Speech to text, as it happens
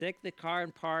Take the car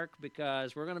and park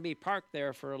because we're going to be parked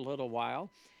there for a little while.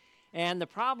 And the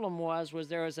problem was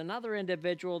there was another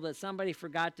individual that somebody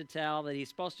forgot to tell that he's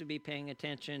supposed to be paying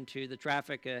attention to the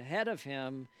traffic ahead of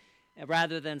him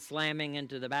rather than slamming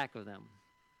into the back of them.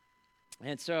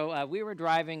 And so we were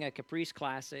driving a Caprice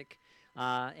Classic,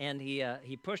 and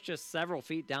he pushed us several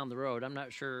feet down the road. I'm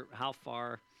not sure how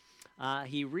far.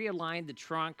 He realigned the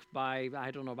trunk by, I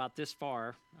don't know, about this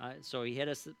far. So he hit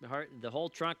us hard. The whole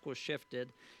trunk was shifted.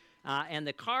 And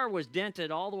the car was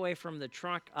dented all the way from the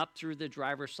trunk up through the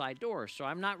driver's side door. So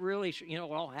I'm not really sure, it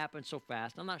all happened so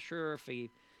fast. I'm not sure if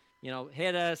he,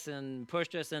 hit us and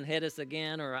pushed us and hit us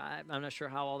again, or I'm not sure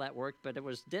how all that worked, but it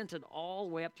was dented all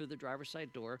the way up through the driver's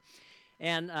side door.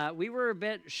 And we were a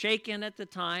bit shaken at the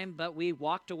time, but we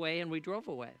walked away and we drove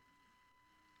away.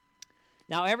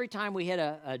 Now, every time we hit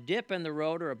a dip in the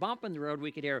road or a bump in the road,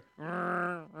 we could hear,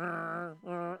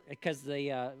 because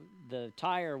the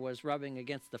tire was rubbing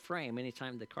against the frame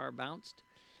anytime the car bounced.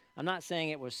 I'm not saying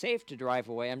it was safe to drive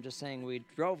away. I'm just saying we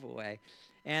drove away.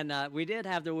 And we did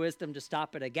have the wisdom to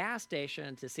stop at a gas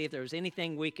station to see if there was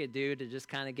anything we could do to just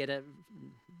kind of get it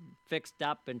fixed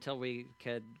up until we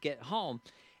could get home.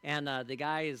 And the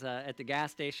guy is at the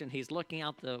gas station. He's looking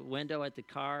out the window at the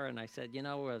car, and I said,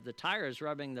 the tire is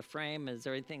rubbing the frame. Is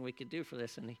there anything we could do for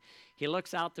this? And he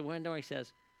looks out the window, and he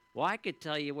says, well, I could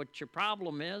tell you what your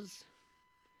problem is.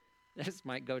 This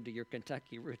might go to your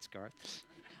Kentucky roots, Garth.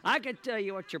 I could tell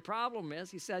you what your problem is.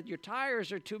 He said, your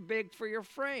tires are too big for your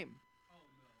frame.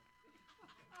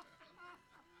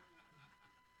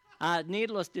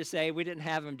 Needless to say, we didn't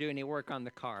have him do any work on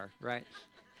the car, right?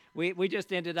 We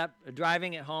just ended up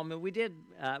driving it home, and we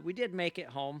did make it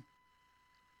home.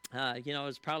 It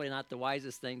was probably not the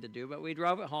wisest thing to do, but we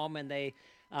drove it home, and they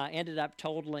ended up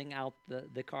totaling out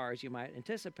the car, as you might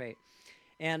anticipate.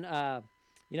 And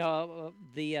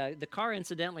the car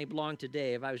incidentally belonged to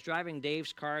Dave. I was driving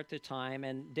Dave's car at the time,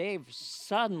 and Dave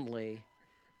suddenly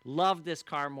loved this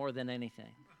car more than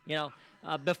anything.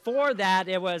 Before that,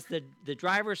 it was the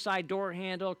driver's side door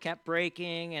handle kept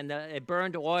breaking, and it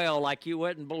burned oil like you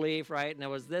wouldn't believe, right? And there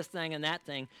was this thing and that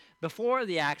thing. Before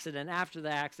the accident, after the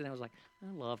accident, I was like,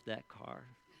 I love that car.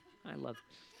 I love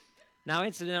it. Now,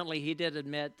 incidentally, he did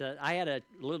admit that I had a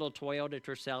little Toyota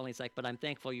Tercel, and he's like, but I'm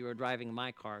thankful you were driving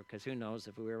my car, because who knows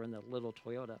if we were in the little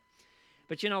Toyota.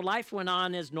 But, life went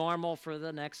on as normal for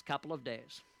the next couple of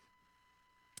days.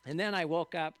 And then I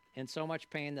woke up in so much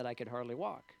pain that I could hardly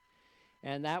walk.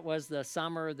 And that was the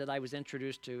summer that I was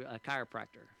introduced to a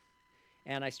chiropractor.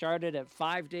 And I started at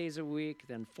 5 days a week,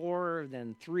 then 4,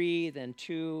 then 3, then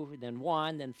 2, then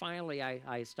 1. Then finally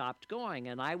I stopped going.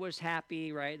 And I was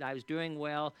happy, right? I was doing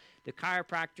well. The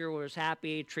chiropractor was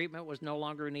happy. Treatment was no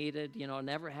longer needed.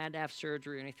 Never had to have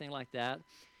surgery or anything like that.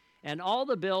 And all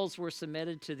the bills were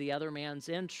submitted to the other man's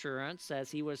insurance,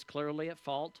 as he was clearly at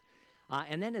fault.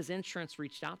 And then his insurance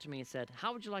reached out to me and said,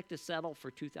 how would you like to settle for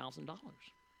 $2,000?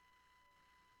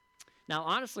 Now,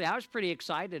 honestly, I was pretty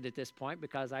excited at this point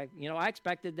because I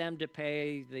expected them to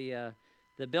pay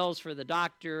the bills for the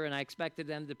doctor, and I expected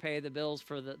them to pay the bills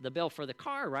for the bill for the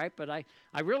car, right? But I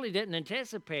really didn't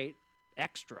anticipate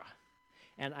extra.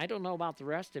 And I don't know about the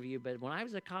rest of you, but when I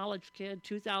was a college kid,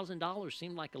 $2,000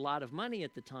 seemed like a lot of money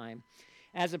at the time,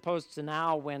 as opposed to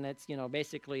now when it's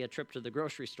basically a trip to the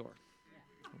grocery store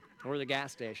or the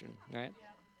gas station, right?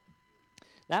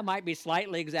 That might be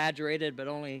slightly exaggerated, but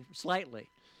only slightly.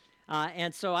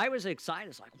 And so I was excited.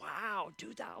 It's like, wow,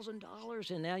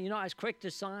 $2,000. And now, I was quick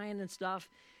to sign and stuff.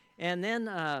 And then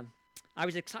I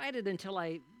was excited until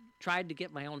I tried to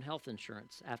get my own health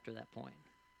insurance after that point.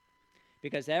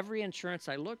 Because every insurance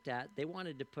I looked at, they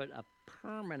wanted to put a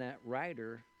permanent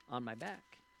rider on my back.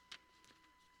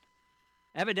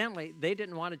 Evidently, they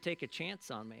didn't want to take a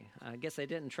chance on me. I guess they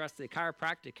didn't trust the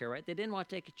chiropractic care, right? They didn't want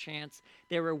to take a chance.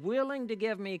 They were willing to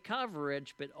give me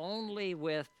coverage, but only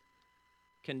with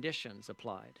conditions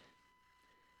applied.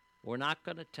 We're not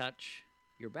going to touch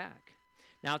your back.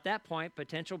 Now, at that point,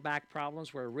 potential back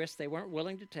problems were a risk they weren't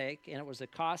willing to take, and it was a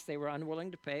cost they were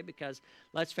unwilling to pay because,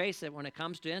 let's face it, when it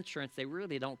comes to insurance, they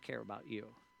really don't care about you.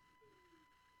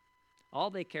 All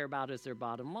they care about is their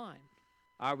bottom line.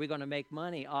 Are we going to make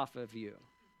money off of you,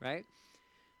 right?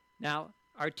 Now,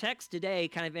 our text today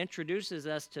kind of introduces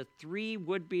us to 3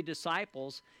 would-be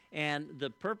disciples, and the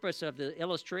purpose of the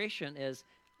illustration is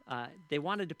they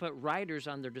wanted to put riders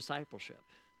on their discipleship,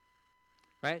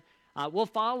 right? We'll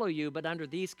follow you, but under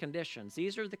these conditions.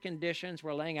 These are the conditions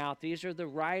we're laying out. These are the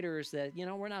riders that,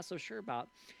 we're not so sure about.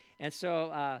 And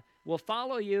so we'll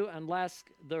follow you unless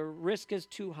the risk is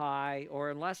too high or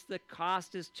unless the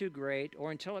cost is too great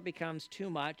or until it becomes too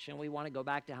much and we want to go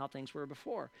back to how things were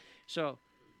before. So,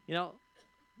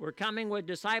 we're coming with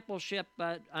discipleship,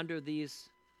 but under these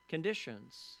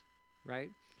conditions,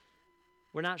 right?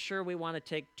 We're not sure we want to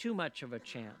take too much of a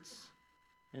chance.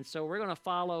 And so we're going to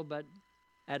follow, but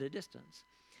at a distance.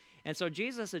 And so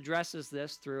Jesus addresses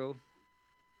this through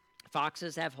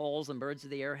foxes have holes and birds of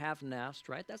the air have nests,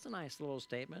 right? That's a nice little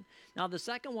statement. Now, the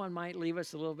second one might leave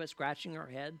us a little bit scratching our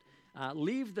head.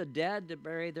 Leave the dead to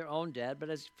bury their own dead, but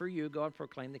as for you, go and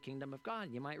proclaim the kingdom of God.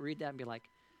 You might read that and be like,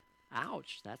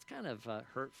 ouch, that's kind of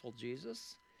hurtful,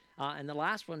 Jesus. And the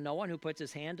last one, no one who puts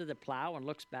his hand to the plow and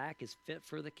looks back is fit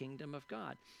for the kingdom of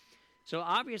God. So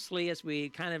obviously, as we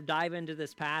kind of dive into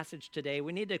this passage today,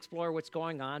 we need to explore what's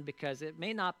going on because it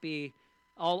may not be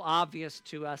all obvious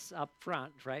to us up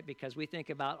front, right? Because we think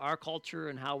about our culture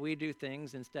and how we do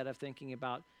things instead of thinking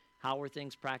about how are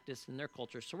things practiced in their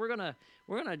culture. So we're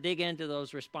gonna dig into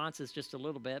those responses just a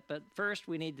little bit. But first,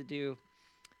 we need to do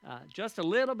just a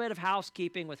little bit of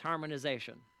housekeeping with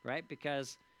harmonization, right?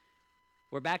 Because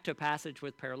we're back to a passage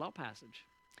with parallel passage.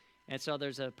 And so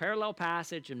there's a parallel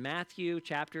passage in Matthew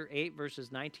chapter 8,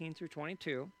 verses 19 through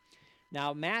 22.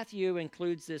 Now, Matthew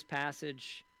includes this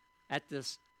passage at the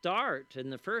start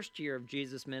in the first year of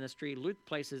Jesus' ministry. Luke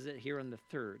places it here in the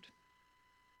third.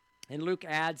 And Luke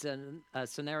adds a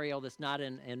scenario that's not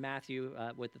in Matthew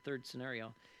with the third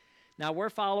scenario. Now,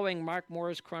 we're following Mark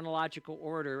Moore's chronological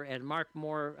order, and Mark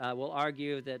Moore will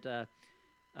argue that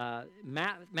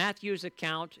Matthew's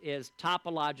account is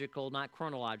topological, not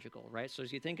chronological, right? So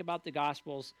as you think about the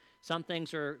Gospels, some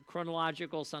things are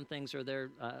chronological, some things are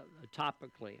there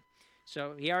topically.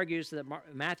 So he argues that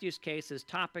Matthew's case is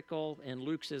topical and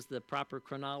Luke's is the proper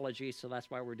chronology, so that's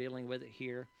why we're dealing with it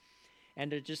here. And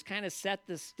to just kind of set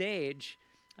the stage,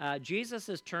 Jesus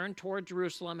is turned toward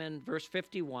Jerusalem in verse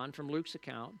 51 from Luke's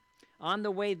account. On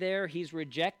the way there, he's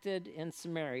rejected in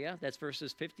Samaria. That's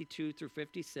verses 52 through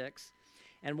 56.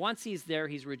 And once he's there,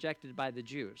 he's rejected by the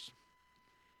Jews.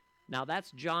 Now,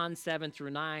 that's John 7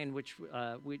 through 9, which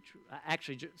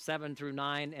actually 7 through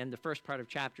 9 and the first part of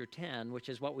chapter 10, which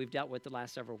is what we've dealt with the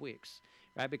last several weeks,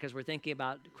 right? Because we're thinking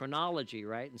about chronology,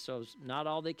 right? And so not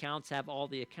all the accounts have all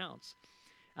the accounts.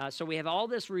 So we have all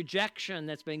this rejection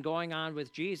that's been going on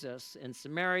with Jesus in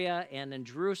Samaria and in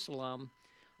Jerusalem.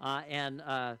 And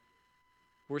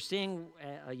we're seeing,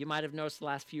 you might have noticed the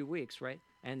last few weeks, right?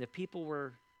 And the people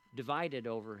were divided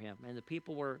over him, and the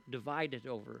people were divided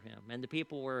over him, and the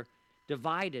people were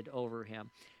divided over him.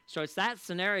 So it's that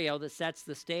scenario that sets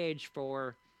the stage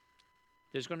for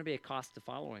there's going to be a cost to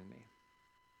following me.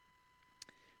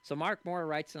 So Mark Moore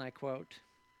writes, and I quote,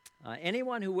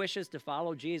 anyone who wishes to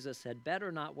follow Jesus had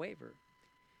better not waver.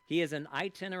 He is an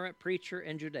itinerant preacher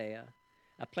in Judea,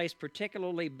 a place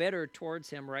particularly bitter towards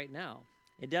him right now.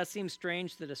 It does seem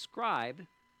strange that a scribe,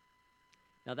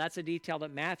 now that's a detail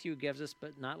that Matthew gives us,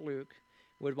 but not Luke,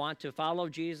 would want to follow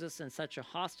Jesus in such a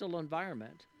hostile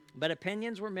environment. But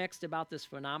opinions were mixed about this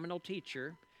phenomenal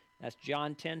teacher. That's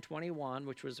John 10:21,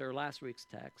 which was our last week's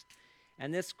text.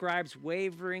 And this scribe's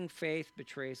wavering faith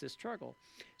betrays his struggle.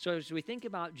 So as we think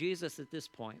about Jesus at this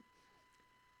point,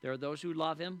 there are those who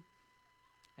love him,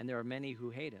 and there are many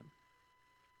who hate him.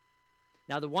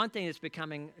 Now, the one thing that's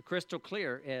becoming crystal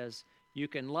clear is you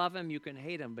can love him, you can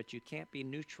hate him, but you can't be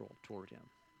neutral toward him.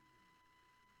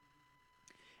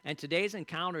 And today's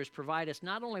encounters provide us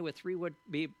not only with three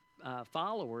would-be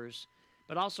followers,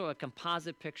 but also a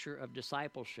composite picture of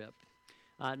discipleship.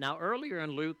 Now, earlier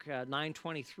in Luke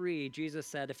 9:23, Jesus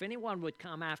said, if anyone would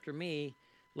come after me,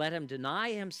 let him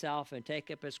deny himself and take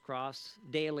up his cross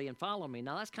daily and follow me.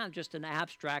 Now, that's kind of just an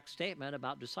abstract statement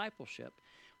about discipleship.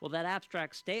 Well, that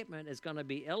abstract statement is going to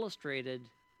be illustrated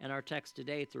in our text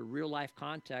today through real-life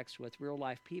context with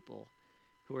real-life people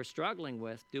who are struggling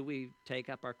with, do we take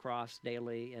up our cross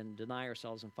daily and deny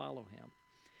ourselves and follow him?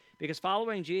 Because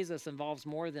following Jesus involves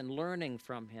more than learning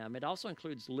from him. It also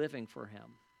includes living for him.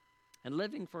 And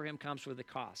living for him comes with a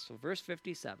cost. So verse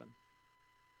 57.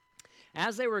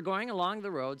 As they were going along the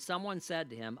road, someone said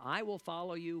to him, I will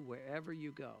follow you wherever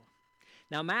you go.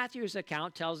 Now, Matthew's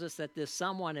account tells us that this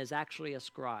someone is actually a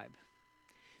scribe.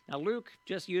 Now, Luke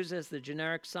just uses the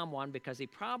generic someone because he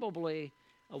probably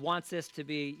wants this to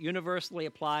be universally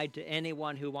applied to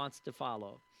anyone who wants to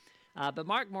follow. But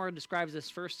Mark Moore describes this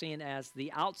first scene as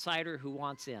the outsider who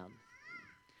wants in.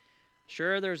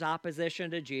 Sure, there's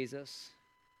opposition to Jesus.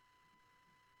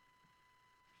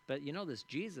 But you know this,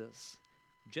 Jesus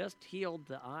just healed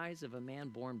the eyes of a man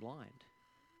born blind.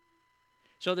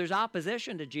 So there's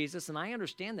opposition to Jesus, and I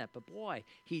understand that. But boy,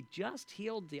 he just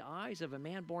healed the eyes of a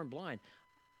man born blind.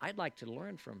 I'd like to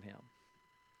learn from him.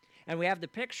 And we have the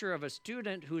picture of a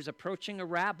student who's approaching a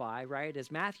rabbi, right,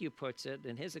 as Matthew puts it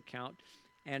in his account.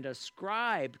 And a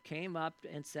scribe came up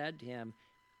and said to him,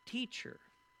 Teacher.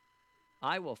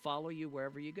 I will follow you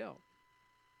wherever you go.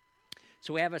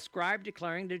 So we have a scribe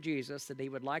declaring to Jesus that he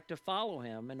would like to follow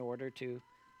him in order to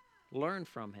learn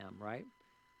from him, right?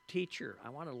 Teacher, I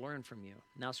want to learn from you.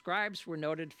 Now, scribes were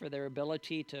noted for their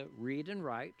ability to read and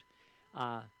write,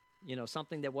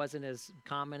 something that wasn't as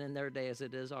common in their day as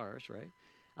it is ours, right?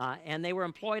 And they were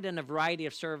employed in a variety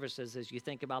of services as you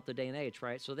think about the day and age,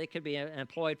 right? So they could be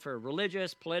employed for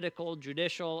religious, political,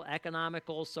 judicial,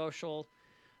 economical, social,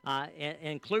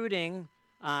 including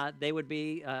they would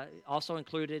be also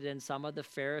included in some of the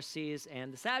Pharisees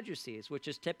and the Sadducees, which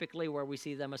is typically where we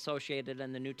see them associated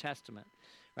in the New Testament,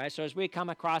 right? So as we come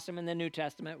across them in the New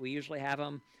Testament, we usually have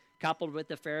them coupled with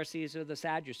the Pharisees or the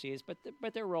Sadducees,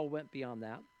 but their role went beyond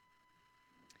that.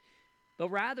 But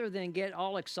rather than get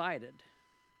all excited,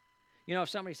 if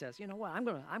somebody says, you know what, I'm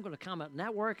gonna come at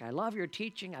network. I love your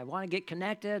teaching. I want to get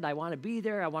connected. I want to be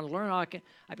there. I want to learn all I can.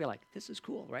 I'd be like, this is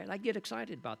cool, right? I get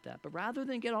excited about that. But rather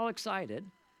than get all excited,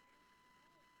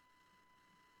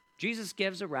 Jesus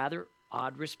gives a rather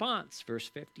odd response. Verse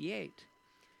 58.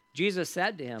 Jesus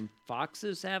said to him,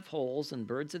 foxes have holes and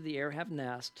birds of the air have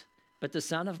nests, but the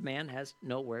Son of Man has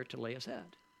nowhere to lay his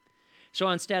head. So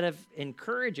instead of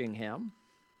encouraging him,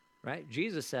 right,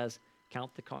 Jesus says,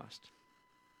 count the cost.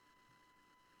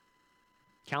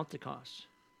 Count the cost.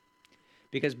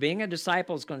 Because being a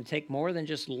disciple is going to take more than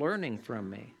just learning from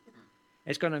me.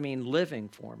 It's going to mean living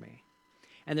for me.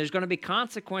 And there's going to be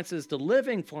consequences to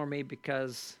living for me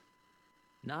because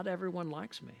not everyone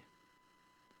likes me.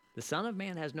 The Son of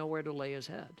Man has nowhere to lay his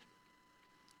head.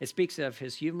 It speaks of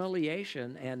his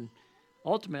humiliation, and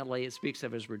ultimately it speaks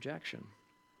of his rejection.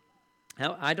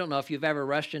 Now, I don't know if you've ever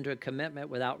rushed into a commitment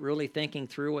without really thinking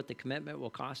through what the commitment will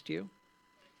cost you.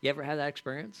 You ever had that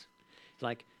experience?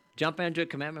 Like jump into a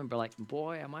commitment and be like,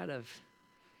 boy, I might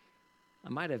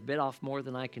have bit off more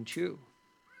than I can chew.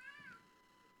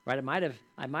 Right?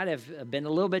 I might have been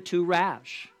a little bit too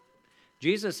rash.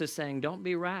 Jesus is saying, don't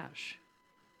be rash.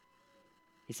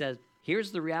 He says,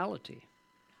 here's the reality.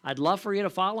 I'd love for you to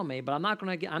follow me, but I'm not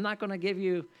going to give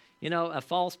you, a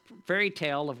false fairy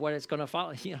tale of what it's going to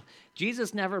follow.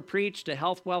 Jesus never preached a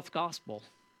health, wealth gospel.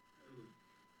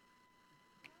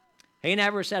 He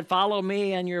never said, follow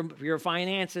me and your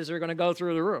finances are going to go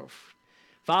through the roof.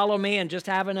 Follow me and just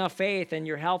have enough faith and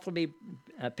your health will be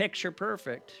picture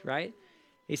perfect, right?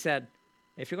 He said,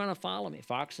 if you're going to follow me,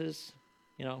 foxes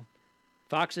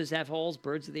have holes,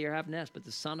 birds of the air have nests, but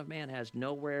the Son of Man has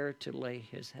nowhere to lay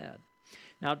his head.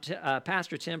 Now,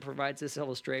 Pastor Tim provides this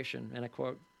illustration, and I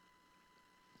quote,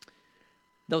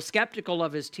 though skeptical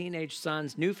of his teenage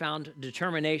son's newfound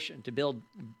determination to build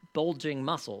bulging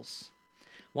muscles,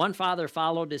 one father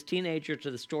followed his teenager to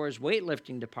the store's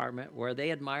weightlifting department where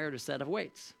they admired a set of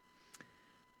weights.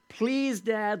 Please,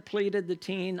 Dad, pleaded the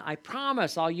teen, I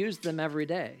promise I'll use them every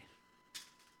day.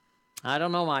 I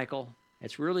don't know, Michael.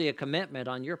 It's really a commitment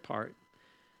on your part.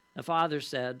 The father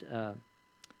said,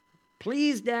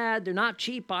 please, Dad, they're not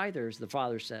cheap either, the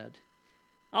father said.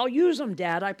 I'll use them,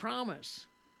 Dad, I promise.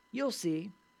 You'll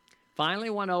see. Finally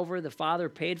went over, the father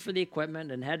paid for the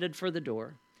equipment and headed for the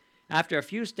door. After a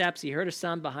few steps, he heard a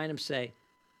son behind him say,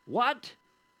 what?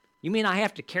 You mean I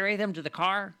have to carry them to the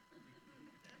car?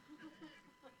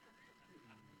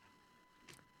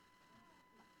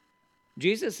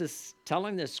 Jesus is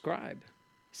telling this scribe,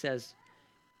 he says,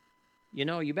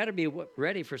 you better be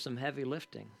ready for some heavy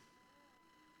lifting.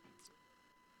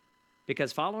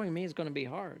 Because following me is going to be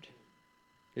hard.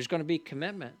 There's going to be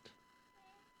commitment.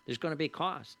 There's going to be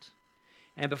cost.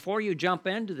 And before you jump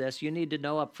into this, you need to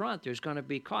know up front there's going to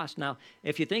be cost. Now,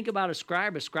 if you think about a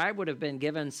scribe would have been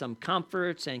given some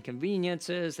comforts and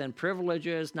conveniences and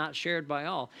privileges not shared by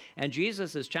all. And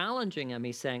Jesus is challenging him.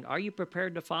 He's saying, are you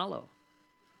prepared to follow?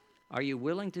 Are you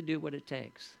willing to do what it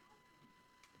takes?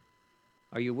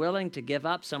 Are you willing to give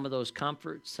up some of those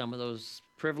comforts, some of those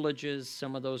privileges,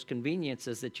 some of those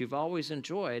conveniences that you've always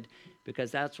enjoyed, because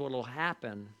that's what will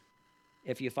happen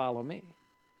if you follow me?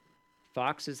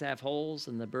 Foxes have holes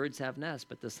and the birds have nests,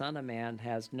 but the Son of Man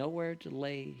has nowhere to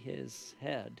lay his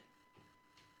head.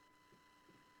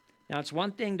 Now, it's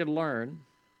one thing to learn,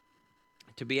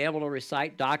 to be able to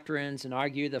recite doctrines and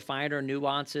argue the finer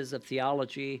nuances of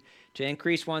theology, to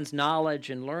increase one's knowledge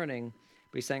and learning.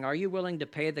 But he's saying, are you willing to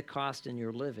pay the cost in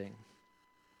your living?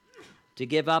 To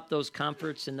give up those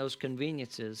comforts and those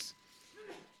conveniences?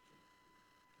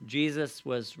 Jesus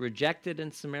was rejected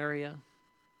in Samaria.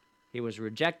 He was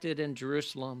rejected in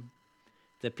Jerusalem.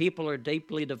 The people are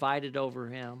deeply divided over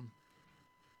him.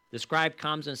 The scribe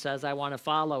comes and says, I want to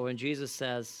follow. And Jesus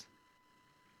says,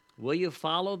 will you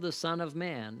follow the Son of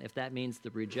Man if that means the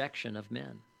rejection of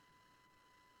men?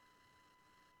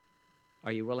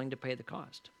 Are you willing to pay the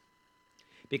cost?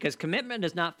 Because commitment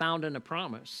is not found in a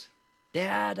promise.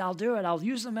 Dad, I'll do it. I'll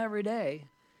use them every day,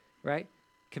 right?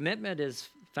 Commitment is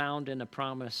found in a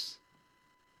promise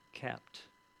kept.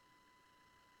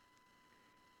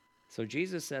 So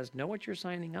Jesus says, know what you're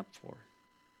signing up for.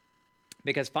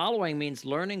 Because following means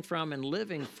learning from and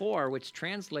living for, which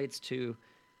translates to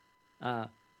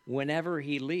whenever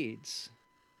he leads,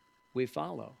 we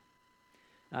follow.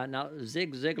 Now,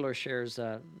 Zig Ziglar shares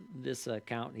this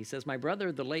account. He says, my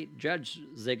brother, the late Judge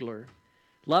Ziglar,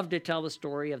 loved to tell the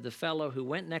story of the fellow who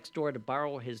went next door to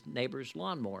borrow his neighbor's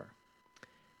lawnmower.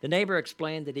 The neighbor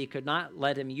explained that he could not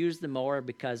let him use the mower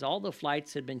because all the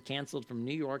flights had been canceled from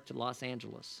New York to Los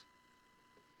Angeles.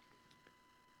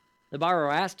 The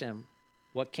borrower asked him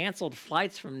what canceled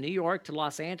flights from New York to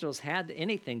Los Angeles had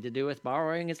anything to do with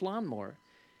borrowing his lawnmower.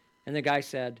 And the guy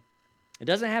said, it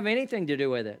doesn't have anything to do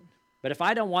with it. But if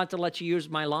I don't want to let you use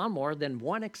my lawnmower, then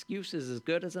one excuse is as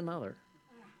good as another.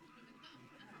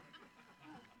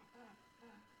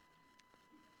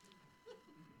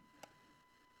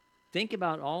 Think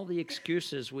about all the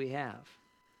excuses we have.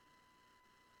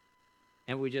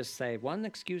 And we just say, one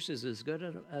excuse is as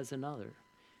good as another.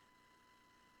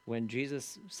 When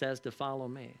Jesus says to follow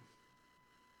me,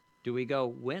 do we go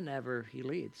whenever he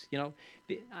leads? You know,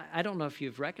 I don't know if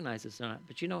you've recognized this or not,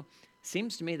 but you know, it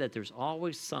seems to me that there's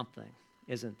always something,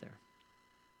 isn't there?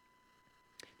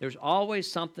 There's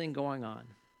always something going on.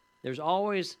 There's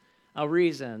always a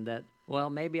reason that, well,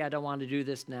 maybe I don't want to do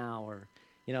this now, or,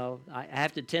 you know, I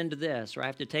have to tend to this, or I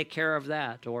have to take care of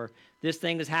that, or this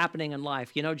thing is happening in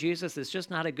life. You know, Jesus, it's just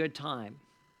not a good time.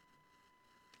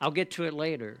 I'll get to it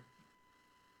later.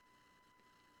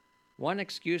 One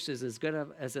excuse is as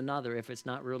good as another if it's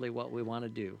not really what we want to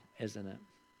do, isn't it?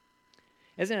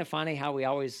 Isn't it funny how we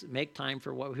always make time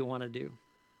for what we want to do?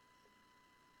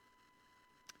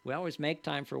 We always make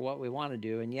time for what we want to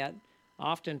do, and yet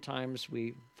oftentimes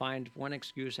we find one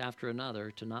excuse after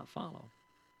another to not follow.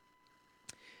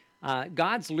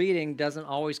 God's leading doesn't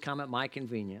always come at my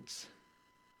convenience.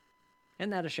 Isn't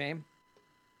that a shame?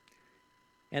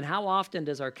 And how often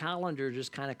does our calendar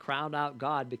just kind of crowd out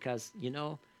God because, you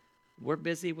know, we're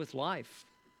busy with life,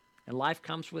 and life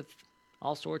comes with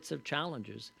all sorts of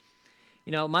challenges.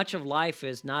 You know, much of life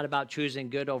is not about choosing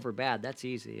good over bad. That's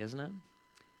easy, isn't it?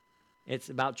 It's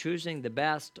about choosing the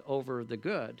best over the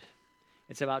good.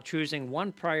 It's about choosing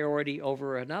one priority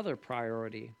over another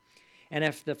priority. And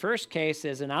if the first case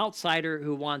is an outsider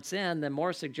who wants in, then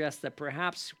more suggests that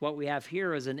perhaps what we have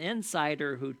here is an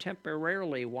insider who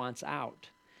temporarily wants out.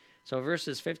 So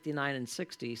verses 59 and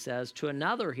 60 says, to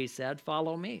another he said,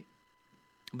 follow me.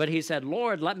 But he said,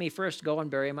 Lord, let me first go and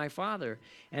bury my father.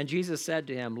 And Jesus said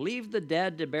to him, leave the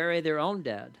dead to bury their own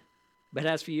dead. But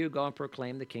as for you, go and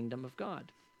proclaim the kingdom of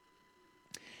God.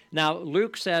 Now,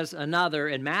 Luke says another,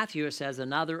 and Matthew says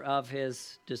another of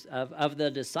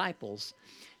the disciples.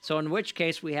 So in which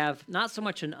case we have not so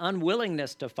much an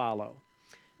unwillingness to follow,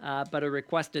 but a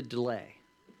requested delay.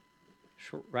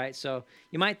 Right? So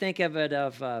you might think of it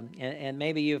and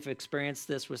maybe you've experienced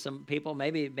this with some people.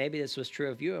 Maybe this was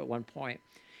true of you at one point.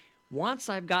 Once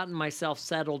I've gotten myself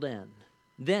settled in,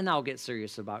 then I'll get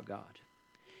serious about God.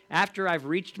 After I've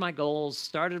reached my goals,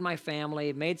 started my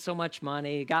family, made so much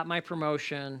money, got my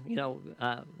promotion, you know,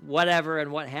 whatever and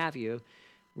what have you,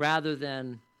 rather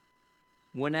than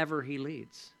whenever he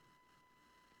leads.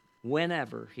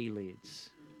 Whenever he leads,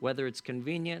 whether it's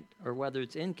convenient or whether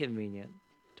it's inconvenient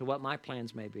to what my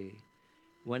plans may be.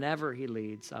 Whenever he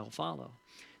leads, I'll follow.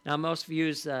 Now, most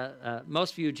view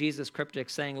Jesus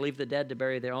cryptic saying, leave the dead to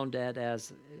bury their own dead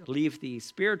as leave the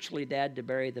spiritually dead to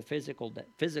bury the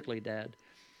physically dead.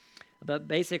 But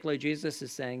basically, Jesus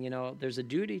is saying, you know, there's a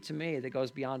duty to me that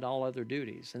goes beyond all other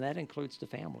duties, and that includes the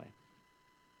family.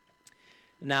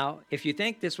 Now, if you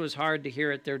think this was hard to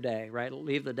hear at their day, right,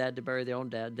 leave the dead to bury their own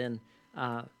dead, then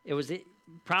it was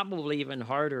probably even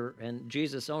harder in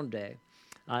Jesus' own day.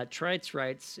 Trites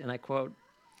writes, and I quote,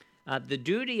 the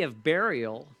duty of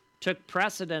burial took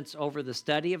precedence over the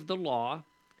study of the law,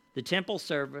 the temple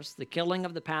service, the killing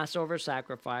of the Passover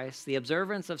sacrifice, the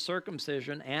observance of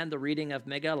circumcision, and the reading of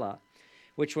Megillah,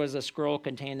 which was a scroll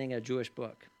containing a Jewish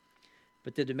book.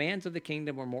 But the demands of the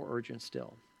kingdom were more urgent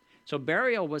still. So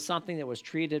burial was something that was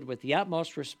treated with the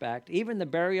utmost respect. Even the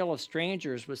burial of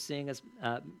strangers was seen as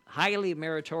highly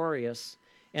meritorious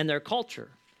in their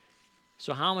culture.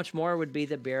 So how much more would be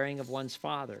the burying of one's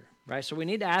father, right? So we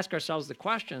need to ask ourselves the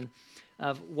question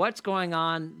of what's going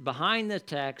on behind the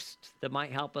text that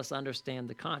might help us understand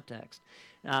the context.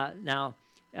 Now,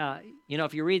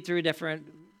 if you read through different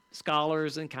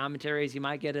scholars and commentaries, you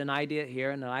might get an idea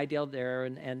here and an idea there.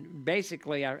 And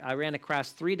basically, I ran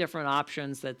across three different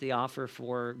options that they offer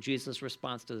for Jesus'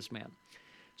 response to this man.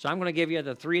 So I'm going to give you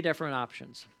the three different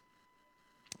options,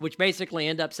 which basically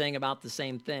end up saying about the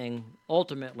same thing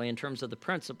ultimately in terms of the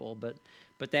principle, but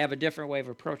they have a different way of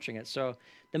approaching it. So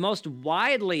the most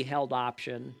widely held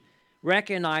option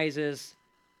recognizes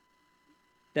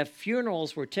that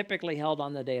funerals were typically held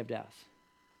on the day of death,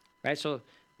 right? So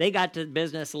they got to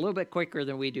business a little bit quicker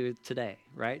than we do today,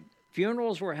 right?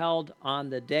 Funerals were held on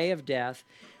the day of death,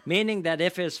 meaning that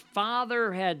if his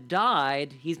father had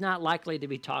died, he's not likely to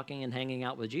be talking and hanging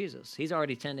out with Jesus. He's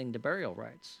already tending to burial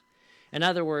rites. In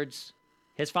other words,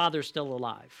 his father's still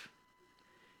alive.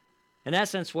 In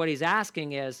essence, what he's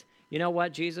asking is, you know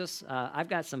what, Jesus, I've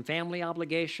got some family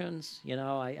obligations. You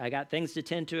know, I got things to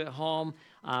tend to at home.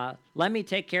 Let me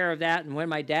take care of that, and when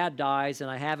my dad dies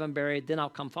and I have him buried, then I'll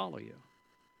come follow you.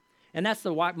 And that's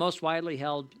the most widely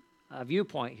held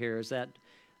viewpoint here, is that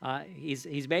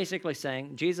he's basically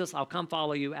saying, Jesus, I'll come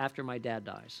follow you after my dad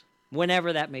dies,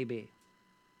 whenever that may be.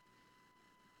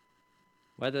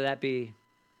 Whether that be,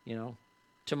 you know,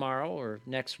 tomorrow or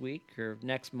next week or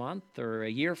next month or a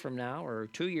year from now or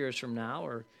 2 years from now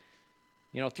or,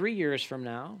 3 years from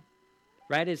now,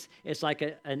 right? It's like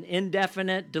an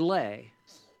indefinite delay.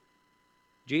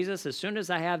 Jesus, as soon as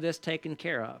I have this taken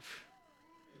care of,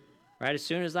 right? As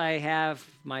soon as I have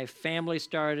my family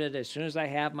started, as soon as I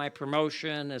have my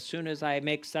promotion, as soon as I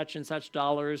make such and such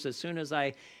dollars, as soon as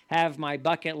I have my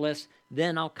bucket list,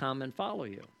 then I'll come and follow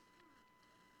you.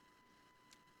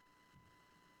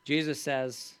 Jesus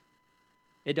says,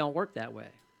 it don't work that way.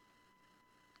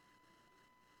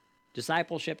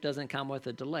 Discipleship doesn't come with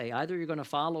a delay. Either you're going to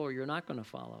follow or you're not going to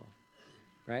follow,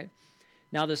 right?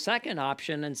 Now, the second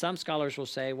option, and some scholars will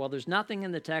say, well, there's nothing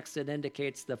in the text that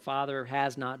indicates the father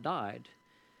has not died,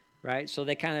 right? So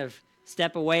they kind of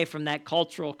step away from that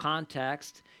cultural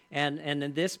context. And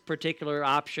in this particular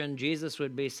option, Jesus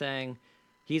would be saying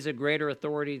he's a greater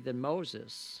authority than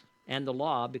Moses and the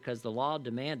law, because the law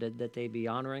demanded that they be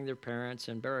honoring their parents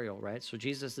and burial, right? So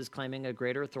Jesus is claiming a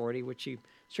greater authority, which he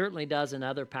certainly does in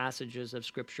other passages of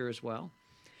Scripture as well.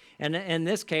 And in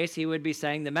this case, he would be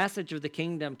saying the message of the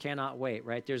kingdom cannot wait,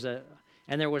 right?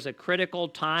 There was a critical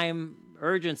time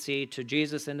urgency to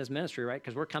Jesus in his ministry, right?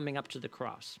 Because we're coming up to the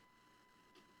cross.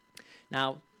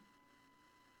 Now,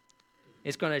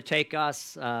 it's going to take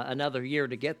us another year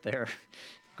to get there,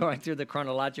 going through the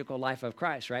chronological life of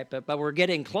Christ, right? But we're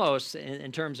getting close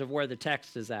in terms of where the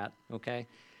text is at, okay?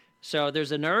 So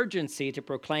there's an urgency to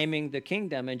proclaiming the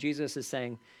kingdom, and Jesus is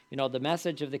saying, the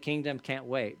message of the kingdom can't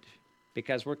wait,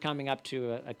 because we're coming up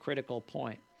to a critical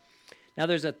point. Now,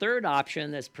 there's a third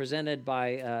option that's presented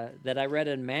by that I read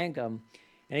in Mangum,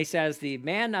 and he says the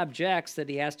man objects that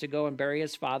he has to go and bury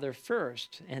his father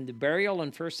first, and the burial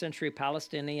in first century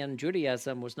Palestinian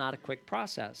Judaism was not a quick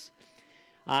process.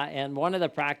 And one of the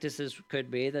practices could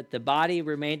be that the body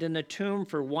remained in the tomb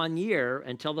for 1 year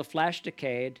until the flesh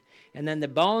decayed, and then the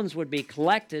bones would be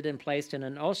collected and placed in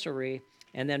an ossuary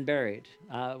and then buried,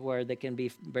 where they can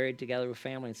be buried together with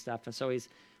family and stuff. And so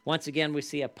once again, we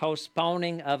see a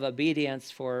postponing of obedience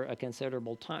for a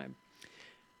considerable time.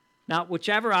 Now,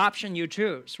 whichever option you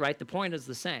choose, right, the point is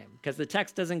the same, because the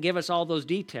text doesn't give us all those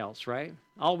details, right?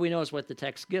 All we know is what the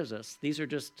text gives us. These are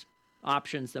just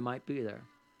options that might be there.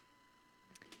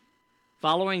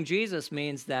 Following Jesus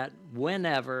means that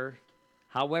whenever,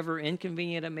 however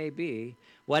inconvenient it may be,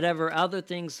 whatever other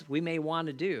things we may want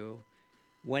to do,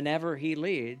 whenever he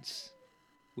leads,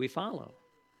 we follow.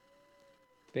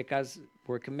 Because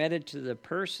we're committed to the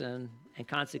person and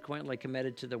consequently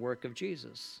committed to the work of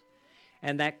Jesus.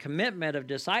 And that commitment of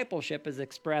discipleship is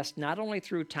expressed not only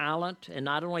through talent and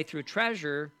not only through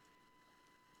treasure,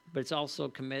 but it's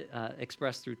also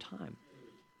expressed through time.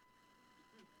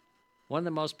 One of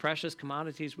the most precious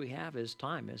commodities we have is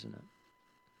time, isn't it?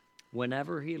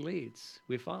 Whenever he leads,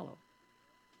 we follow.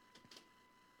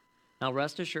 Now,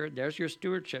 rest assured, there's your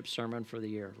stewardship sermon for the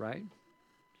year, right?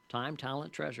 Time,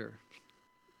 talent, treasure.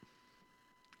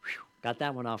 Whew, got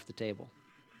that one off the table.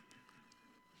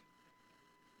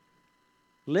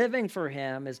 Living for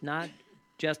him is not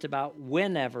just about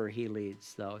whenever he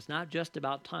leads, though. It's not just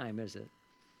about time, is it?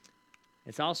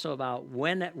 It's also about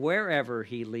wherever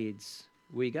he leads,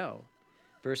 we go.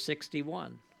 Verse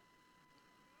 61.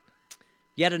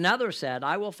 Yet another said,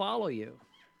 I will follow you,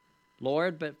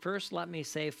 Lord, but first let me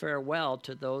say farewell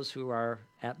to those who are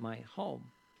at my home.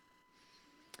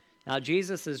 Now,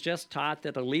 Jesus has just taught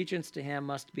that allegiance to him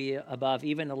must be above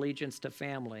even allegiance to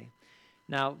family.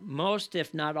 Now, most,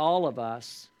 if not all of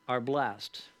us, are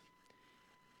blessed.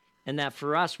 And that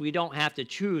for us, we don't have to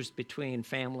choose between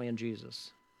family and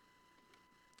Jesus.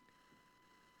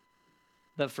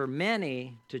 But for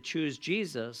many, to choose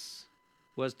Jesus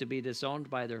was to be disowned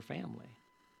by their family.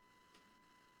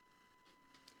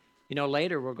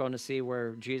 Later we're going to see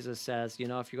where Jesus says, if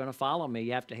you're going to follow me,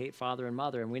 you have to hate father and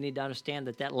mother. And we need to understand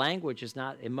that language is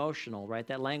not emotional, right?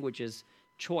 That language is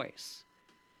choice.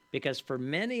 Because for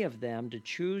many of them, to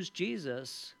choose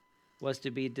Jesus was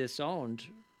to be disowned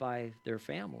by their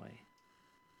family,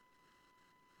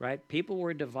 right? People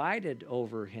were divided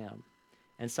over him.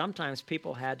 And sometimes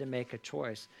people had to make a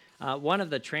choice. One of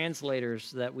the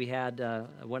translators that we had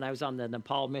when I was on the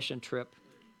Nepal mission trip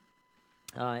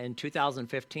in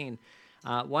 2015,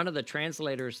 one of the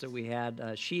translators that we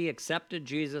had, she accepted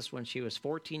Jesus when she was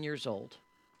 14 years old.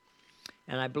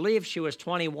 And I believe she was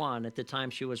 21 at the time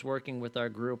she was working with our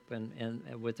group and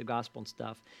with the gospel and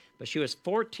stuff. But she was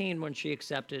 14 when she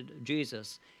accepted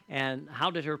Jesus. And how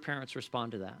did her parents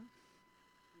respond to that?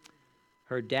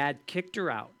 Her dad kicked her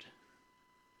out.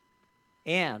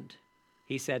 And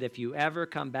he said, if you ever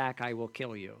come back, I will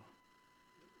kill you.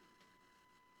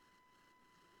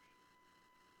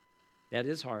 That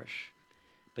is harsh.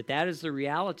 But that is the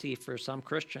reality for some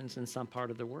Christians in some part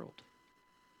of the world.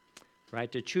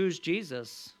 Right? To choose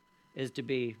Jesus is to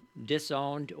be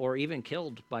disowned or even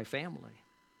killed by family.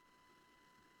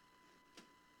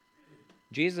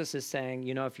 Jesus is saying,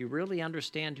 if you really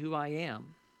understand who I am,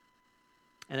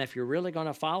 and if you're really going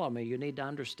to follow me, you need to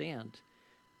understand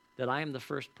that I am the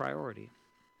first priority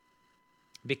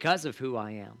because of who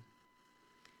I am.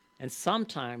 And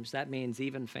sometimes that means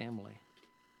even family.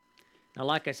 Now,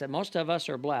 like I said, most of us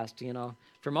are blessed,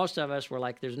 For most of us, we're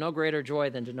like, there's no greater joy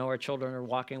than to know our children are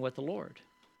walking with the Lord.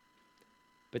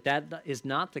 But that is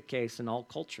not the case in all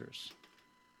cultures.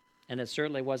 And it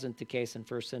certainly wasn't the case in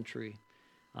first century,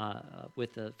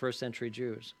 with the first century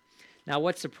Jews. Now,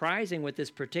 what's surprising with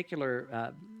this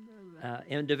particular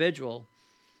individual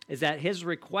is that his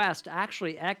request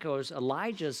actually echoes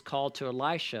Elijah's call to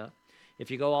Elisha.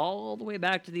 If you go all the way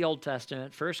back to the Old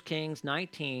Testament, 1 Kings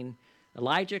 19,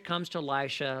 Elijah comes to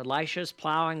Elisha. Elisha's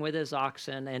plowing with his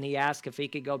oxen, and he asks if he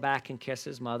could go back and kiss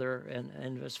his mother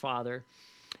and his father,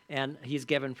 and he's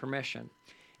given permission.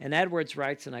 And Edwards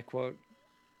writes, and I quote,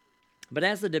 "But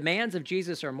as the demands of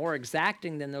Jesus are more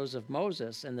exacting than those of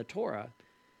Moses and the Torah,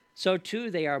 so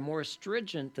too they are more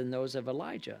stringent than those of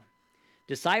Elijah.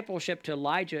 Discipleship to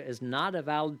Elijah is not a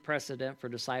valid precedent for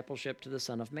discipleship to the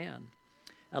Son of Man.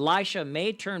 Elisha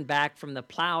may turn back from the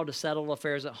plow to settle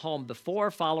affairs at home before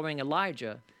following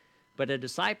Elijah, but a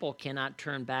disciple cannot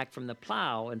turn back from the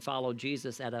plow and follow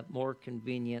Jesus at a more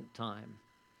convenient time."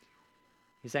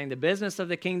 He's saying the business of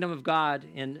the kingdom of God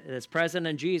that's present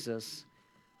in Jesus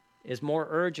is more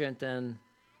urgent than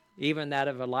even that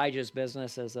of Elijah's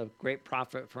business as a great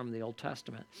prophet from the Old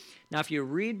Testament. Now, if you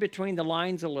read between the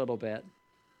lines a little bit,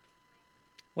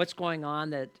 what's going on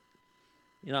that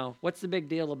what's the big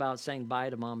deal about saying bye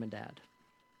to mom and dad?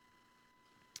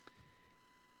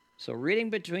 So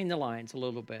reading between the lines a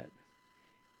little bit,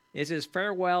 is his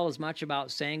farewell as much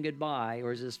about saying goodbye,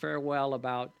 or is his farewell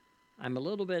about, I'm a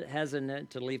little bit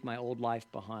hesitant to leave my old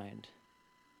life behind?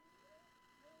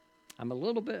 I'm a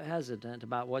little bit hesitant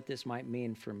about what this might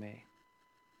mean for me.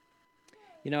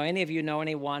 Any of you know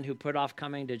anyone who put off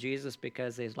coming to Jesus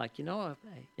because he's like,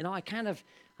 I kind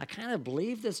of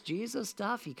believe this Jesus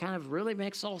stuff. He kind of really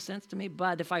makes all sense to me.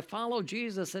 But if I follow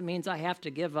Jesus, it means I have to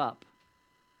give up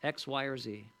X, Y, or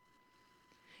Z.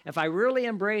 If I really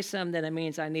embrace him, then it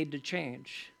means I need to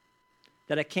change.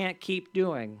 That I can't keep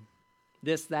doing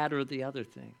this, that, or the other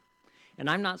thing. And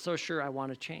I'm not so sure I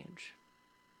want to change.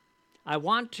 I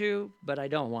want to, but I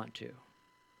don't want to.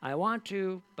 I want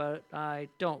to, but I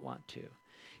don't want to.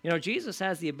 Jesus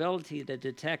has the ability to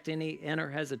detect any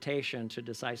inner hesitation to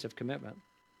decisive commitment.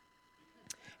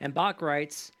 And Bach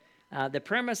writes, the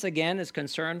premise again is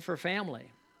concern for family.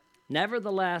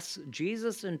 Nevertheless,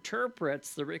 Jesus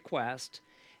interprets the request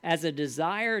as a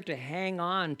desire to hang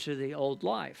on to the old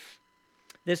life.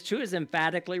 This too is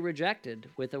emphatically rejected,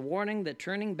 with a warning that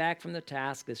turning back from the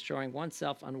task is showing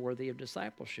oneself unworthy of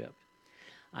discipleship.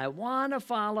 I want to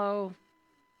follow,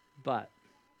 but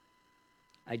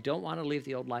I don't want to leave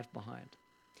the old life behind.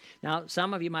 Now,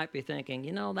 some of you might be thinking,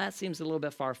 that seems a little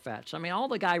bit far-fetched. I mean, all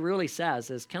the guy really says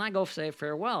is, can I go say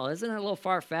farewell? Isn't it a little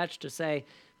far-fetched to say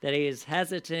that he's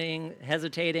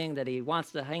hesitating, that he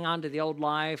wants to hang on to the old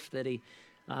life, that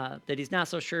he's not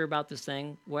so sure about this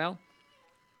thing? Well,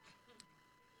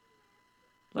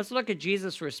 let's look at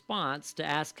Jesus' response to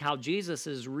ask how Jesus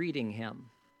is reading him.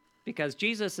 Because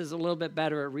Jesus is a little bit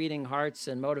better at reading hearts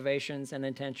and motivations and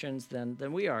intentions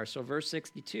than we are. So verse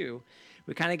 62,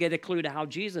 we kind of get a clue to how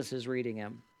Jesus is reading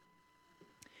him.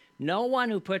 No one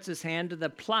who puts his hand to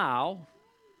the plow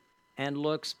and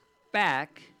looks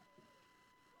back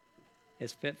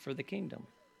is fit for the kingdom.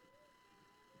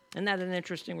 Isn't that an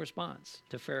interesting response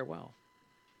to farewell?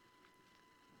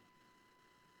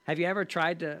 Have you ever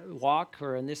tried to walk,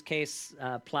 or in this case,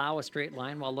 plow a straight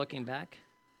line while looking back?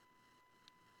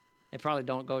 It probably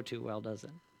don't go too well, does it?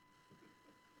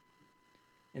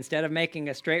 Instead of making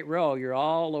a straight row, you're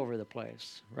all over the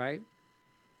place, right?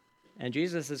 And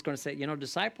Jesus is going to say,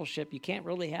 discipleship, you can't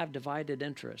really have divided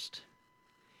interest.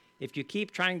 If you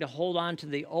keep trying to hold on to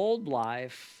the old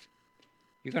life,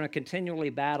 you're going to continually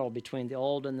battle between the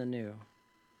old and the new.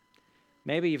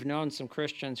 Maybe you've known some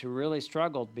Christians who really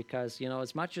struggled because,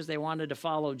 as much as they wanted to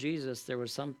follow Jesus, there were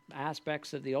some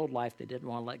aspects of the old life they didn't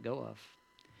want to let go of.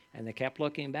 And they kept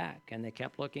looking back, and they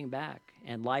kept looking back.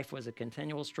 And life was a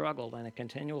continual struggle and a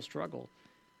continual struggle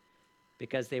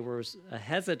because there was a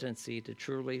hesitancy to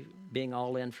truly being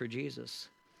all in for Jesus.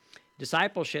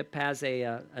 Discipleship has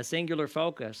a singular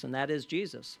focus, and that is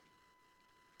Jesus.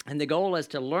 And the goal is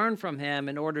to learn from him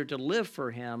in order to live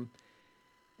for him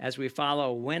as we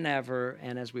follow whenever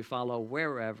and as we follow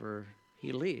wherever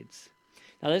he leads.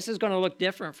 Now, this is going to look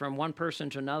different from one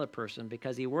person to another person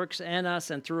because he works in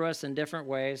us and through us in different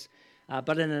ways.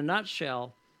 But in a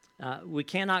nutshell, we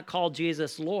cannot call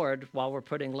Jesus Lord while we're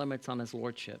putting limits on his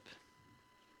lordship.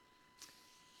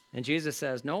 And Jesus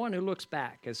says, no one who looks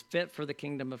back is fit for the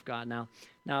kingdom of God.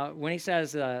 Now, when he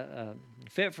says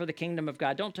fit for the kingdom of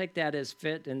God, don't take that as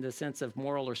fit in the sense of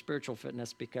moral or spiritual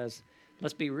fitness because,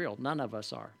 let's be real, none of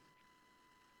us are.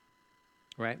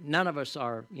 Right? None of us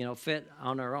are, fit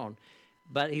on our own.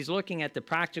 But he's looking at the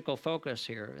practical focus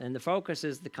here, and the focus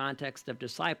is the context of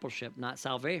discipleship, not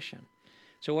salvation.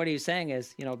 So what he's saying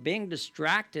is, being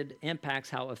distracted impacts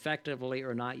how effectively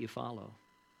or not you follow.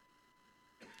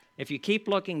 If you keep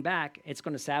looking back, it's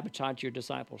going to sabotage your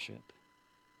discipleship.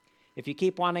 If you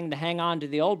keep wanting to hang on to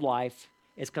the old life,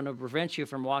 it's going to prevent you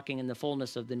from walking in the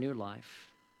fullness of the new life.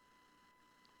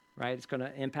 Right? It's going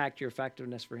to impact your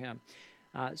effectiveness for him.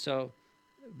 So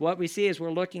what we see as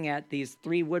we're looking at these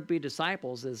three would-be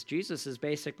disciples is Jesus is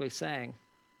basically saying,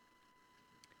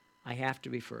 I have to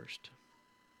be first.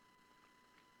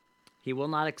 He will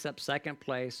not accept second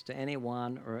place to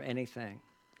anyone or anything,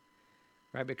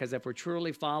 right? Because if we're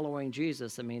truly following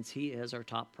Jesus, it means he is our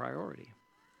top priority.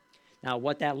 Now,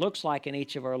 what that looks like in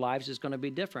each of our lives is going to be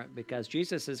different because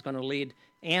Jesus is going to lead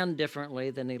Ann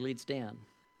differently than he leads Dan,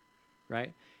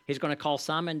 right? He's going to call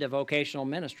some into vocational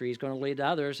ministry. He's going to lead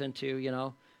others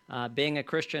into, being a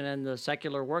Christian in the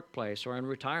secular workplace or in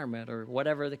retirement or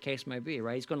whatever the case may be,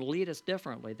 right? He's going to lead us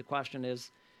differently. The question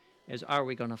is are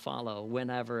we going to follow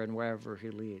whenever and wherever he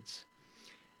leads?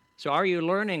 So are you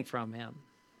learning from him?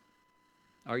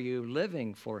 Are you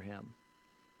living for him?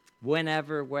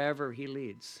 Whenever, wherever he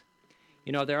leads.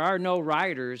 There are no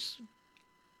riders.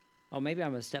 Oh, maybe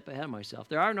I'm a step ahead of myself.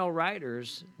 There are no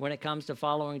riders when it comes to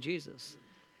following Jesus.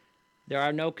 There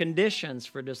are no conditions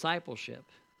for discipleship.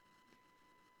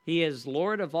 He is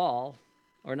Lord of all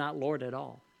or not Lord at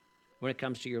all when it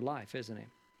comes to your life, isn't he?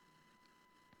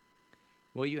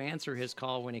 Will you answer his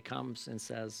call when he comes and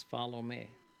says, follow me,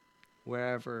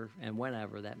 wherever and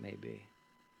whenever that may be?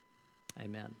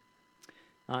 Amen.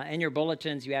 In your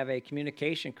bulletins, you have a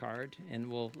communication card, and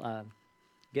we'll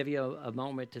give you a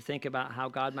moment to think about how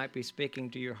God might be speaking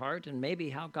to your heart and maybe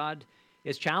how God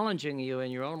is challenging you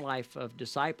in your own life of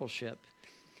discipleship,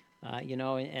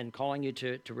 and calling you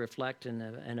to reflect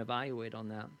and evaluate on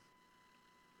that.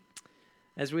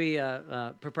 As we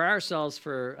prepare ourselves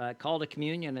for call to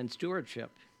communion and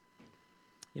stewardship,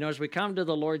 as we come to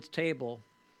the Lord's table,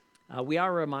 we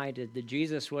are reminded that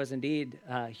Jesus was indeed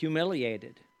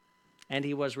humiliated and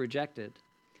he was rejected.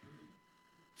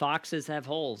 Foxes have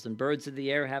holes and birds of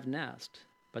the air have nests,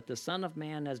 but the Son of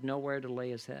Man has nowhere to lay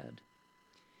his head.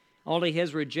 Only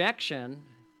his rejection,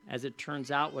 as it turns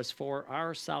out, was for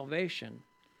our salvation.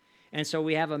 And so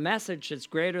we have a message that's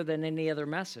greater than any other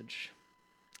message.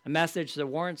 A message that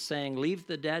warrants saying, leave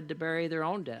the dead to bury their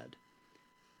own dead.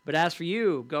 But as for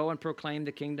you, go and proclaim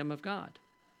the kingdom of God.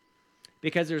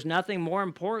 Because there's nothing more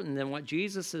important than what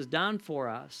Jesus has done for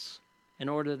us in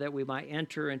order that we might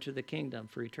enter into the kingdom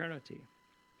for eternity.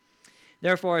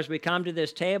 Therefore, as we come to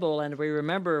this table and we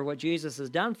remember what Jesus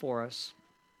has done for us,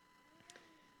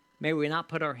 may we not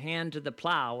put our hand to the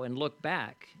plow and look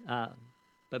back,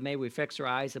 but may we fix our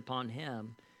eyes upon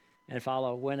him and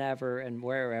follow whenever and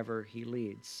wherever he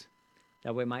leads,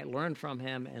 that we might learn from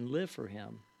him and live for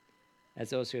him as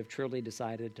those who have truly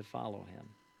decided to follow him.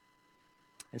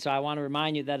 And so I want to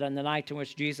remind you that on the night in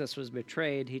which Jesus was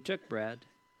betrayed, he took bread,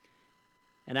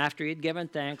 and after he'd given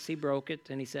thanks, he broke it,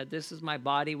 and he said, this is my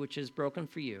body which is broken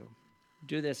for you.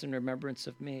 Do this in remembrance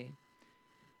of me.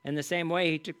 In the same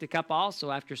way, he took the cup also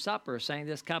after supper, saying,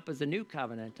 this cup is the new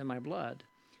covenant in my blood.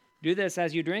 Do this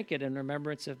as you drink it in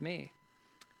remembrance of me.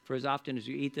 For as often as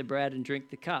you eat the bread and drink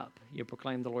the cup, you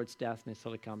proclaim the Lord's death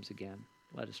until he comes again.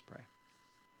 Let us pray.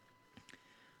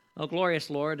 Oh, glorious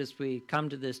Lord, as we come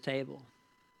to this table,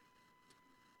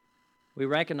 we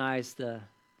recognize the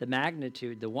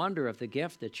magnitude, the wonder of the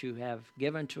gift that you have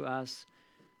given to us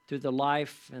through the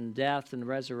life and death and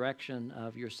resurrection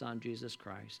of your Son, Jesus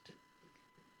Christ.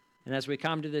 And as we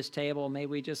come to this table, may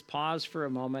we just pause for a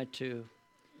moment to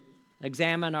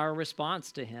examine our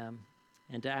response to him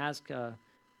and to ask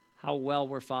how well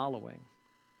we're following.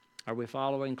 Are we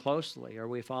following closely? Are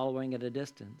we following at a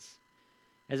distance?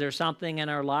 Is there something in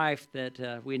our life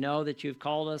that we know that you've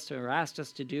called us or asked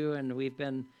us to do, and we've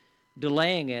been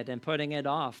delaying it and putting it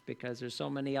off because there's so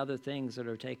many other things that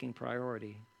are taking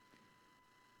priority?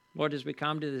 Lord, as we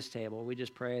come to this table, we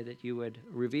just pray that you would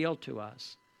reveal to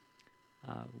us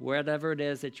whatever it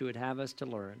is that you would have us to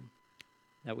learn,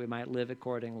 that we might live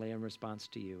accordingly in response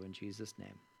to you. In Jesus'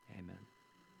 name, amen.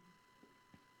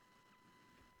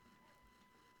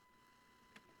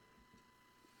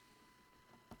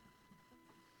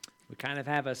 We kind of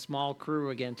have a small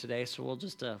crew again today, so we'll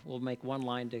just we'll make one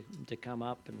line to come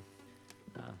up, and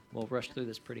we'll rush through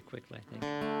this pretty quickly, I think.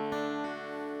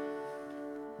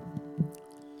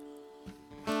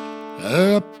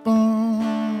 Up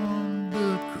on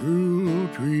the cruel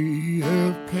tree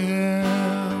of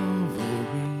Calvary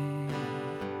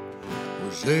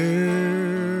was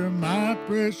there my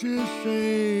precious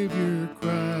Savior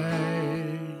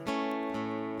cried,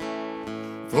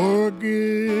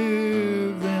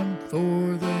 forgive them,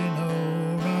 for they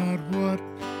know not what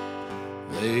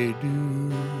they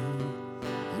do.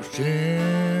 O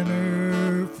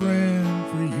sinner friend,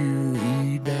 for you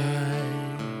he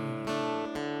died.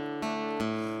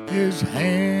 His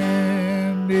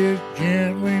hand is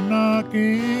gently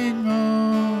knocking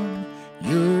on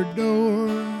your door.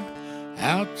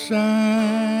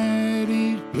 Outside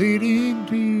he's pleading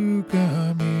to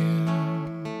come in.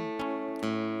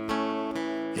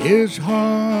 His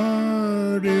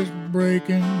heart is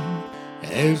breaking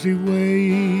as he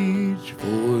waits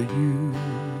for you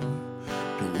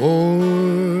to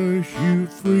wash you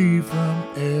free from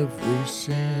every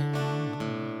sin.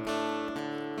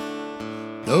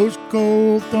 Those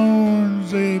cold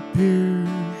thorns, they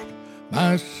pierced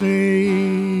my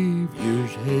Savior's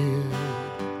head.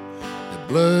 The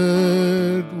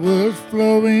blood was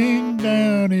flowing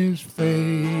down his face.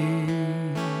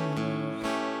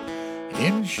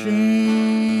 In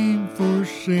shame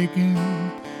forsaken,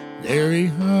 there he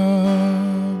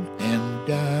hung and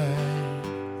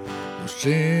died. O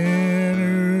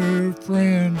sinner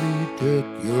friend, he took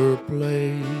your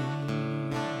place.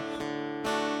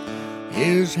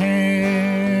 His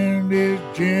hand is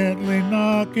gently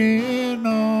knocking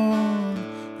on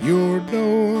your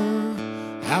door.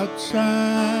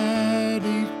 Outside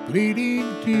he's pleading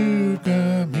to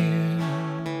come in.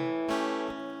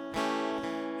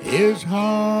 His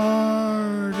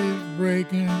heart is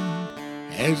breaking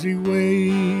as he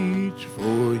waits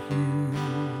for you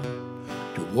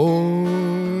to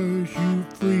wash you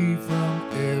free from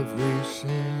every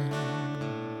sin.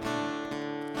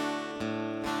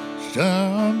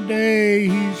 Someday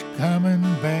he's coming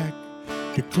back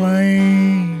to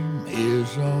claim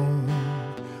his own.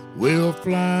 We'll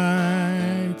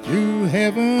fly through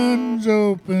heaven's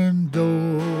open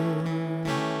door.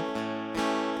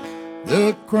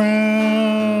 The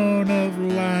crown of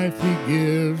life he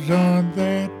gives on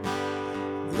that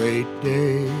great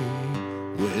day.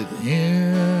 With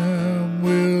him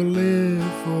we'll live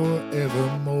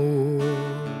forevermore.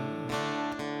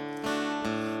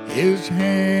 His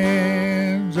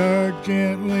hands are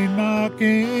gently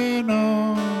knocking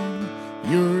on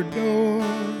your door.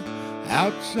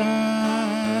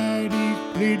 Outside he's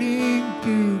pleading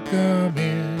to come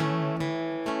in.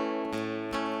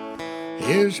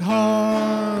 His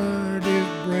heart is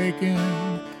breaking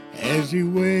as he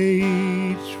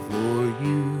waits for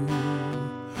you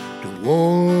to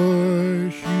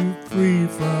wash you free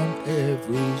from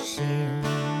every sin.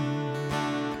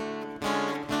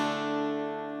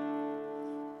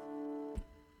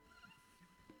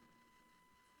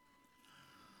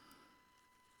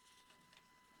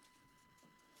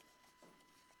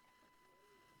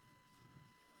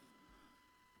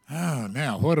 Oh,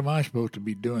 now, what am I supposed to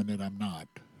be doing that I'm not?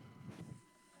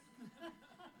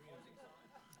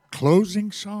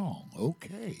 Closing song,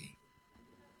 okay.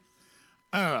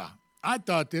 I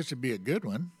thought this would be a good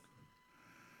one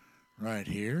right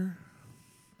here.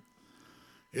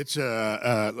 It's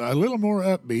a little more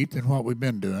upbeat than what we've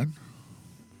been doing.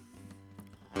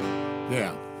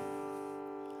 Yeah.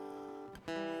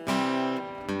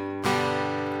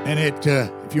 And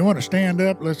if you want to stand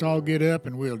up, let's all get up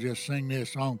and we'll just sing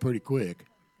this song pretty quick.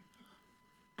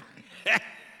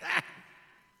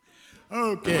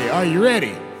 Okay, are you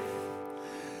ready?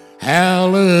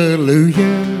 Hallelujah,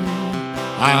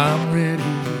 I'm ready.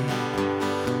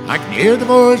 I can hear the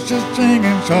voices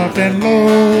singing soft and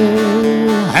low.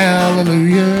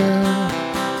 Hallelujah,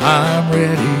 I'm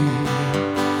ready.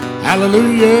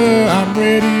 Hallelujah, I'm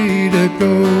ready to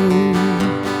go.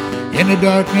 In the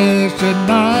darkness at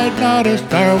night, not a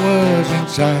star was in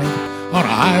sight, on a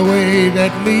highway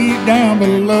that leads down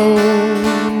below.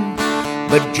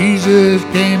 But Jesus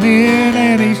came in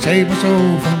and he saved my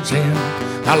soul from sin.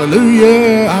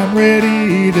 Hallelujah, I'm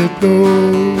ready to go.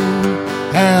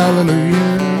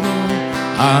 Hallelujah,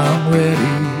 I'm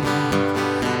ready.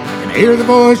 I can hear the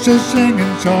voices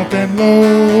singing soft and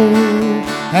low.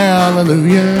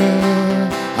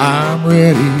 Hallelujah, I'm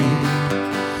ready.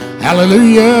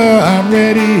 Hallelujah, I'm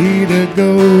ready to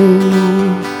go.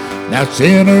 Now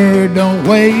sinner, don't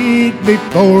wait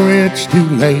before it's too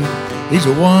late. He's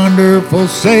a wonderful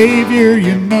Savior,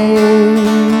 you know.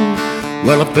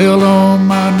 Well, I fell on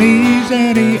my knees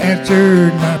and he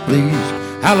answered my pleas.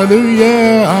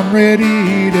 Hallelujah, I'm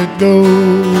ready to go.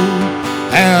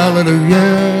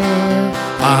 Hallelujah,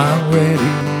 I'm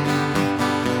ready.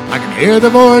 I can hear the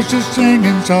voices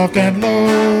singing soft and low.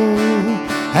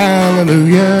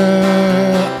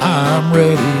 Hallelujah, I'm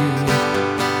ready.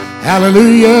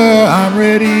 Hallelujah, I'm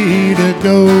ready to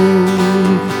go.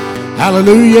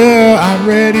 Hallelujah, I'm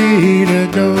ready to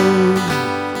go.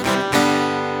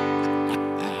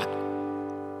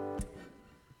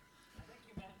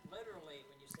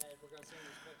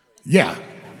 Yeah,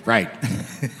 right.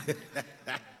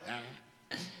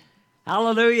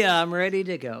 Hallelujah, I'm ready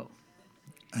to go.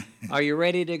 Are you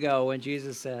ready to go when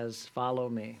Jesus says, follow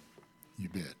me? You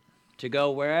bet. To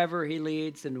go wherever he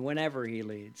leads and whenever he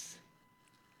leads.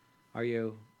 Are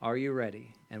you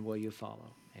ready, and will you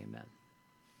follow? Amen.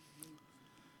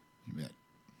 You bet.